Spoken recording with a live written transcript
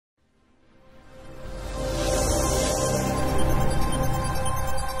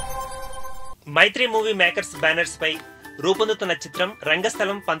మైత్రి movie makers banners పై రూపొందుతున్న చిత్రం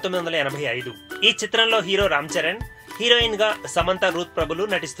రంగస్థలం 1985. ఈ చిత్రంలో హీరో రామ్ చరణ్, హీరోయిన్ గా సమంత రూత్ ప్రభులు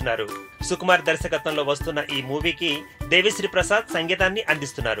నటిస్తున్నారు. సుకుమార్ దర్శకత్వంలో వస్తున్న ఈ మూవీకి దేవిశ్రీ ప్రసాద్ సంగీతాన్ని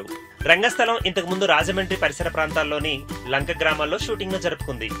అందిస్తున్నారు. రంగస్థలం ఇంతకు ముందు రాజమండ్రి పరిసర ప్రాంతాల్లోని లంక గ్రామాల్లో షూటింగ్ ను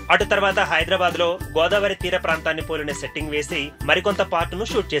జరుపుకుంది. అటు తర్వాత హైదరాబాద్ లో గోదావరి తీర ప్రాంతాన్ని పోలిన సెట్టింగ్ వేసి మరికొంత పార్ట్ ను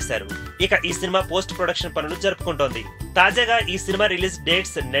షూట్ చేశారు. ఇక ఈ సినిమా పోస్ట్ ప్రొడక్షన్ పనులు జరుపుకుంటోంది. తాజాగా ఈ సినిమా రిలీజ్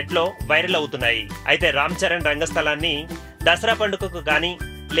డేట్స్ నెట్ లో వైరల్ అవుతున్నాయి. అయితే రామ్ చరణ్ రంగస్థలాన్ని దసరా పండుగకు గానీ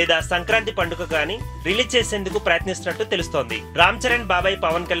లేదా సంక్రాంతి పండుగ గానీ రిలీజ్ చేసేందుకు ప్రయత్నిస్తున్నట్టు తెలుస్తోంది. రామ్ చరణ్ బాబాయ్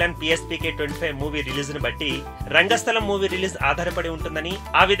Pawan Kalyan Pspk25 movie release ను బట్టి రంగస్థలం మూవీ రిలీజ్ ఆధారపడి ఉంటుందని,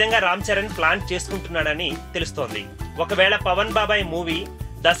 ఆ విధంగా రామ్ చరణ్ ప్లాన్ చేసుకుంటున్నాడని తెలుస్తోంది. ఒకవేళ పవన్ బాబాయ్ మూవీ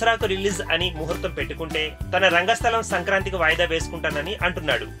దసరాకు రిలీజ్ అని ముహూర్తం పెట్టుకుంటే తన రంగస్థలం సంక్రాంతికి వాయిదా వేసుకుంటానని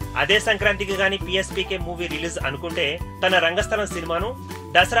అంటున్నాడు. అదే సంక్రాంతికి గాని Pspk మూవీ రిలీజ్ అనుకుంటే తన రంగస్థలం సినిమాను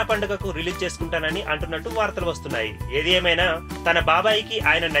దసరా పండుగకు రిలీజ్ చేసుకుంటానని అంటున్నట్టు వార్తలు వస్తున్నాయి. ఏది ఏమైనా తన బాబాయికి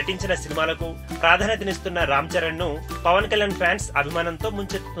ఆయన నటించిన సినిమాలకు ప్రాధాన్యతనిస్తున్న రామ్ చరణ్ ను పవన్ కళ్యాణ్ ఫ్యాన్స్ అభిమానంతో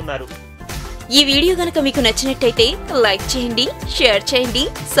ముంచెత్తుతున్నారు. ఈ వీడియో గనుక మీకు నచ్చినట్టయితే లైక్ చేయండి, షేర్ చేయండి,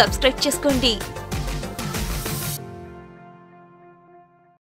 సబ్స్క్రైబ్ చేసుకోండి.